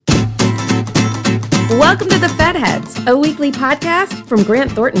Welcome to the Fed Heads, a weekly podcast from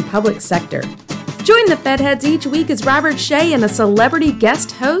Grant Thornton Public Sector. Join the Fed Heads each week as Robert Shea and a celebrity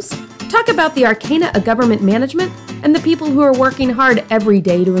guest host talk about the arcana of government management and the people who are working hard every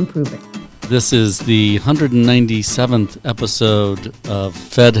day to improve it. This is the 197th episode of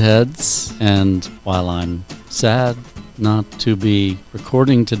Fed Heads, and while I'm sad not to be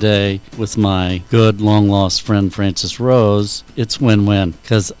recording today with my good long-lost friend Francis Rose, it's win-win,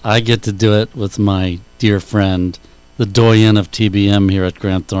 because I get to do it with my dear friend, the doyen of TBM here at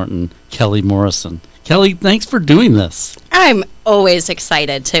Grant Thornton, Kelly Morrison. Kelly, thanks for doing this. I'm always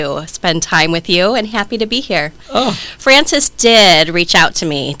excited to spend time with you and happy to be here. Oh. Francis did reach out to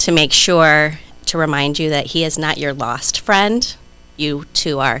me to make sure to remind you that he is not your lost friend. You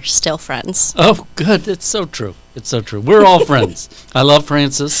two are still friends. Oh, good. It's so true. It's so true. We're all friends. I love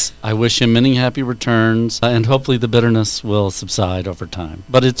Francis. I wish him many happy returns, and hopefully the bitterness will subside over time.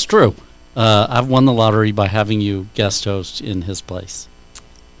 But it's true. I've won the lottery by having you guest host in his place.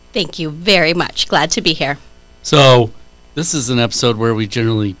 Thank you very much. Glad to be here. So, this is an episode where we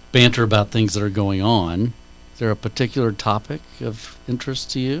generally banter about things that are going on. Is there a particular topic of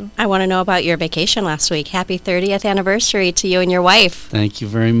interest to you? I want to know about your vacation last week. Happy 30th anniversary to you and your wife. Thank you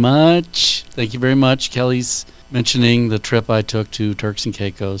very much. Thank you very much. Kelly's mentioning the trip I took to Turks and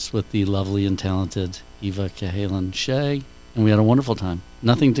Caicos with the lovely and talented Eva Cahalan Shea, and we had a wonderful time.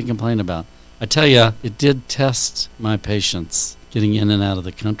 Nothing to complain about. I tell you, it did test my patience getting in and out of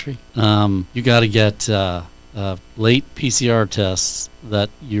the country. You got to get late PCR tests that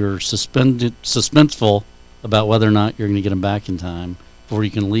you're suspenseful about whether or not you're going to get them back in time before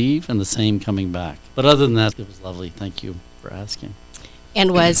you can leave, and the same coming back. But other than that, it was lovely. Thank you for asking.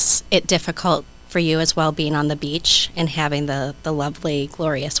 And was it difficult for you as well being on the beach and having the lovely,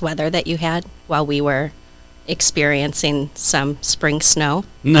 glorious weather that you had while we were experiencing some spring snow?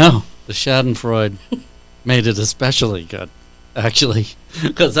 No, the Schadenfreude made it especially good, actually,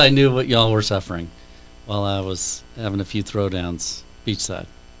 because I knew what y'all were suffering while I was having a few throwdowns beachside.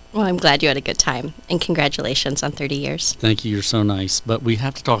 Well, I'm glad you had a good time, and congratulations on 30 years. Thank you. You're so nice. But we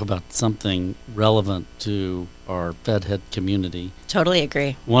have to talk about something relevant to our Fed Head community. Totally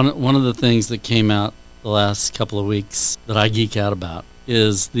agree. One of the things that came out the last couple of weeks that I geek out about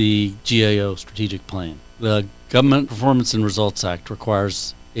is the GAO strategic plan. The Government Performance and Results Act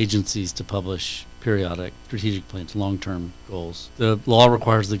requires agencies to publish periodic strategic plans, long-term goals. The law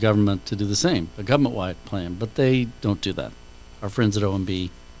requires the government to do the same, a government-wide plan, but they don't do that. Our friends at OMB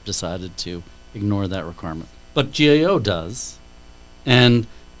decided to ignore that requirement. But GAO does, and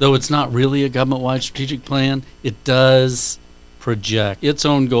though it's not really a government-wide strategic plan, it does project its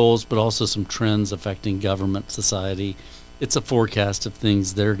own goals, but also some trends affecting government, society. It's a forecast of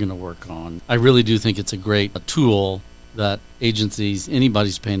things they're going to work on. I really do think it's a great tool that agencies,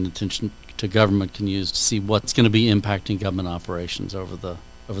 anybody's paying attention to government, can use to see what's going to be impacting government operations over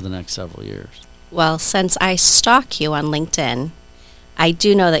the next several years. Well, since I stalk you on LinkedIn, I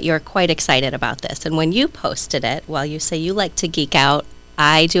do know that you're quite excited about this. And when you posted it, well, you say you like to geek out,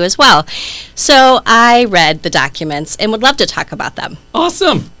 I do as well. So I read the documents and would love to talk about them.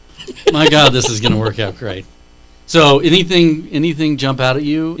 Awesome. My God, this is going to work out great. So anything jump out at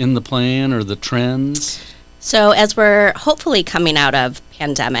you in the plan or the trends? So as we're hopefully coming out of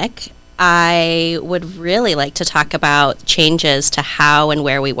pandemic, I would really like to talk about changes to how and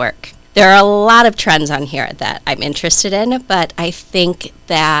where we work. There are a lot of trends on here that I'm interested in, but I think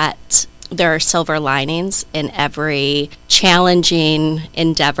that there are silver linings in every challenging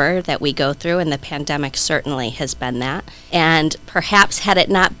endeavor that we go through, and the pandemic certainly has been that. And perhaps had it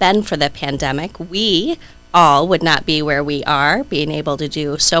not been for the pandemic, we all would not be where we are, being able to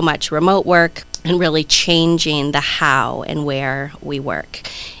do so much remote work and really changing the how and where we work.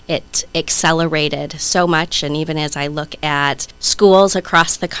 It accelerated so much, and even as I look at schools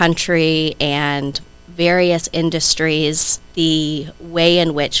across the country and various industries, the way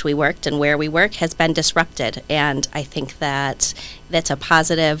in which we worked and where we work has been disrupted, and I think that that's a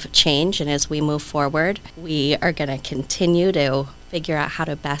positive change, and as we move forward, we are going to continue to figure out how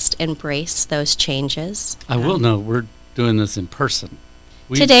to best embrace those changes. I will know we're doing this in person.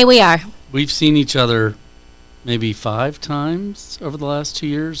 Today we are. We've seen each other maybe 5 times over the last 2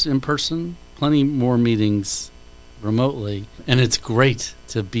 years in person, plenty more meetings remotely, and it's great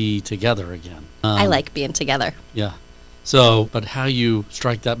to be together again. I like being together. Yeah. So, but how you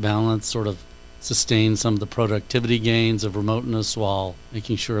strike that balance, sort of sustain some of the productivity gains of remoteness while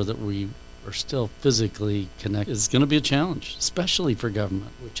making sure that we are still physically connected is going to be a challenge, especially for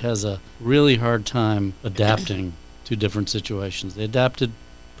government, which has a really hard time adapting to different situations. They adapted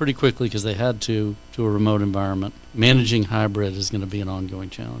pretty quickly because they had to a remote environment. Managing hybrid is going to be an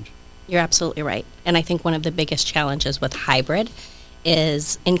ongoing challenge. You're absolutely right. And I think one of the biggest challenges with hybrid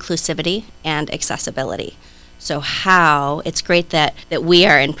is inclusivity and accessibility. So it's great that we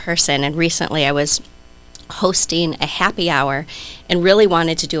are in person. And recently I was hosting a happy hour and really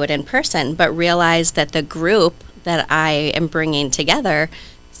wanted to do it in person, but realized that the group that I am bringing together,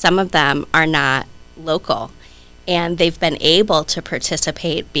 some of them are not local. And they've been able to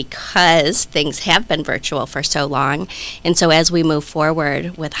participate because things have been virtual for so long. And so as we move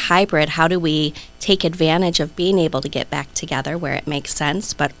forward with hybrid, how do we take advantage of being able to get back together where it makes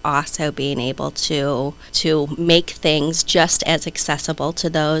sense, but also being able to make things just as accessible to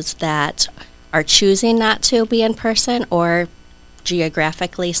those that are choosing not to be in person or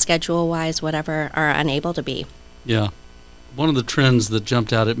geographically, schedule-wise, whatever, are unable to be. Yeah. One of the trends that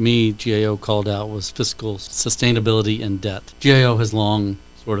jumped out at me, GAO called out, was fiscal sustainability and debt. GAO has long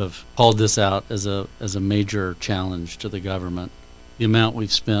sort of called this out as a major challenge to the government. The amount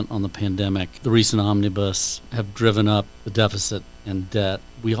we've spent on the pandemic, the recent omnibus have driven up the deficit and debt.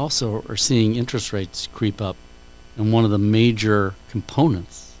 We also are seeing interest rates creep up, and one of the major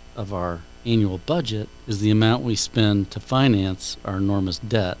components of our annual budget is the amount we spend to finance our enormous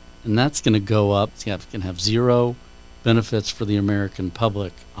debt, and that's going to go up. It's going to have zero benefits for the American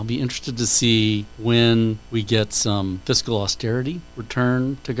public. I'll be interested to see when we get some fiscal austerity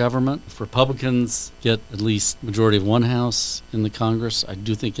return to government. If Republicans get at least majority of one house in the Congress, I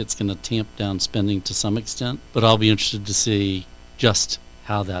do think it's going to tamp down spending to some extent, but I'll be interested to see just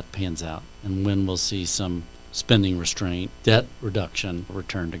how that pans out and when we'll see some spending restraint, debt reduction,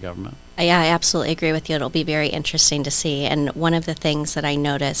 return to government. Yeah, I absolutely agree with you. It'll be very interesting to see. And one of the things that I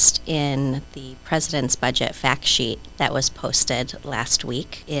noticed in the president's budget fact sheet that was posted last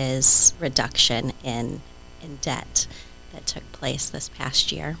week is reduction in debt that took place this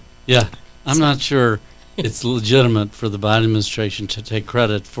past year. Yeah, I'm not sure it's legitimate for the Biden administration to take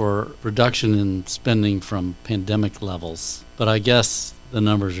credit for reduction in spending from pandemic levels, but I guess the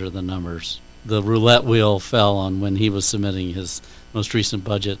numbers are the numbers. The roulette wheel fell on when he was submitting his most recent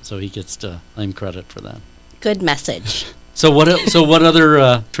budget, so he gets to claim credit for that. Good message. So what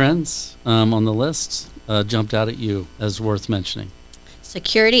other trends on the list jumped out at you as worth mentioning?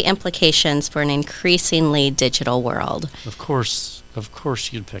 Security implications for an increasingly digital world. Of course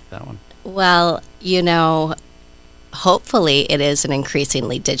you'd pick that one. Well, hopefully it is an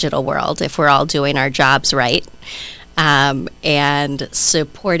increasingly digital world if we're all doing our jobs right. And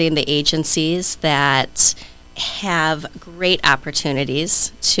supporting the agencies that have great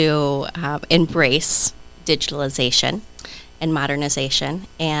opportunities to embrace digitalization and modernization.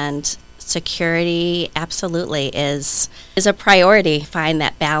 And security absolutely is a priority. Find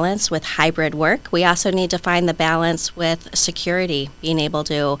that balance with hybrid work. We also need to find the balance with security, being able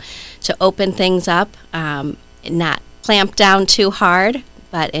to open things up, not clamp down too hard,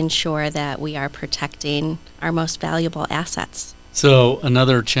 but ensure that we are protecting our most valuable assets. So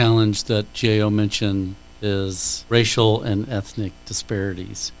another challenge that GAO mentioned is racial and ethnic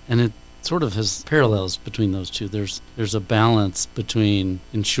disparities. And it sort of has parallels between those two. There's a balance between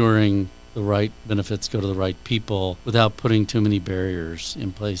ensuring the right benefits go to the right people without putting too many barriers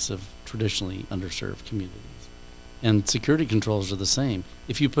in place of traditionally underserved communities. And security controls are the same.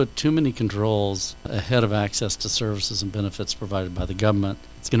 If you put too many controls ahead of access to services and benefits provided by the government,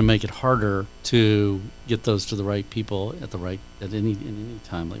 it's going to make it harder to get those to the right people in any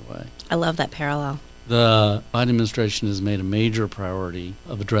timely way. I love that parallel. The Biden administration has made a major priority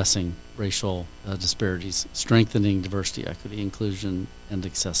of addressing racial disparities, strengthening diversity, equity, inclusion, and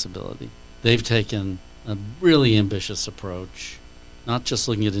accessibility. They've taken a really ambitious approach, not just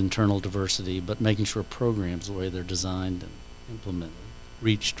looking at internal diversity, but making sure programs, the way they're designed and implemented,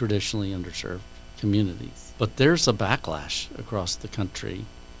 reach traditionally underserved communities. But there's a backlash across the country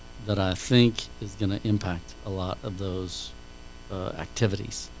that I think is going to impact a lot of those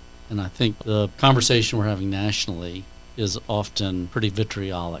activities. And I think the conversation we're having nationally is often pretty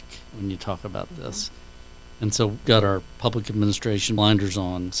vitriolic when you talk about this. And so we've got our public administration blinders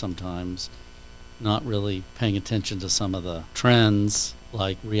on sometimes, not really paying attention to some of the trends,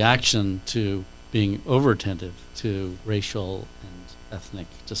 like reaction to being over-attentive to racial and ethnic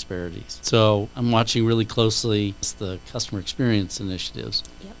disparities. So I'm watching really closely the customer experience initiatives,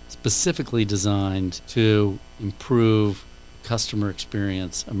 specifically designed to improve customer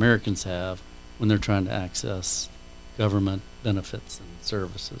experience Americans have when they're trying to access government benefits and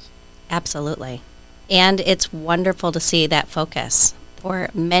services. Absolutely. And it's wonderful to see that focus. For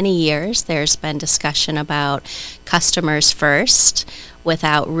many years, there's been discussion about customers first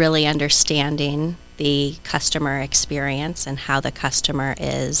without really understanding the customer experience and how the customer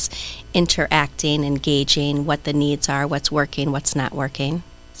is interacting, engaging, what the needs are, what's working, what's not working.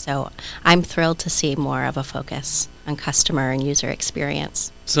 So I'm thrilled to see more of a focus on customer and user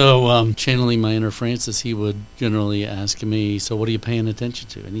experience. So channeling my inner Francis, he would generally ask me, so what are you paying attention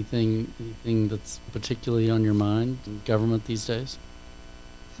to? Anything that's particularly on your mind in government these days?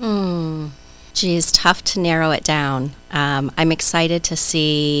 Geez, tough to narrow it down. I'm excited to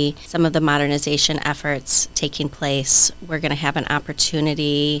see some of the modernization efforts taking place. We're going to have an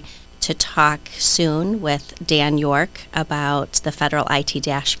opportunity to talk soon with Dan York about the federal IT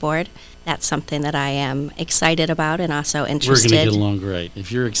dashboard. That's something that I am excited about and also interested. We're going to get along great.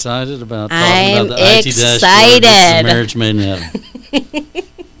 If you're excited about talking I'm about the IT excited. dashboard, it's a marriage made in heaven.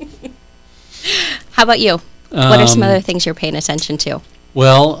 How about you? What are some other things you're paying attention to?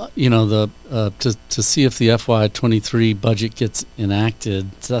 Well, to see if the FY23 budget gets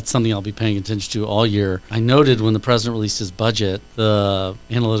enacted, so that's something I'll be paying attention to all year. I noted when the president released his budget, the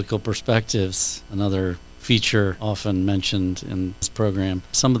analytical perspectives, another feature often mentioned in this program,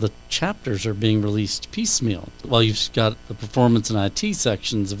 some of the chapters are being released piecemeal. While you've got the performance and IT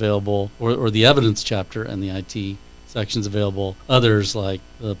sections available, or the evidence chapter and the IT sections available, others like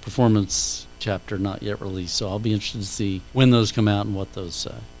the performance chapter not yet released. So I'll be interested to see when those come out and what those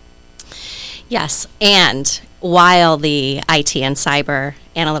say. Yes, and while the IT and cyber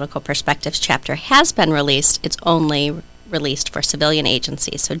analytical perspectives chapter has been released, it's only released for civilian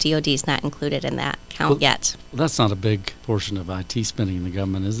agencies, so DoD is not included in that count yet. Well, that's not a big portion of IT spending in the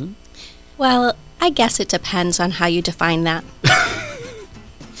government, is it? Well, I guess it depends on how you define that.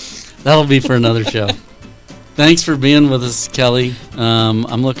 That'll be for another show. Thanks for being with us, Kelly.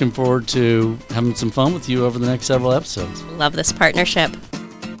 I'm looking forward to having some fun with you over the next several episodes. Love this partnership.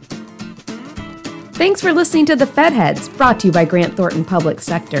 Thanks for listening to The Fed Heads, brought to you by Grant Thornton Public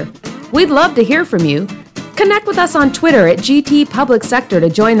Sector. We'd love to hear from you. Connect with us on Twitter at GT Public Sector to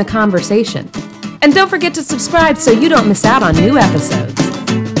join the conversation. And don't forget to subscribe so you don't miss out on new episodes.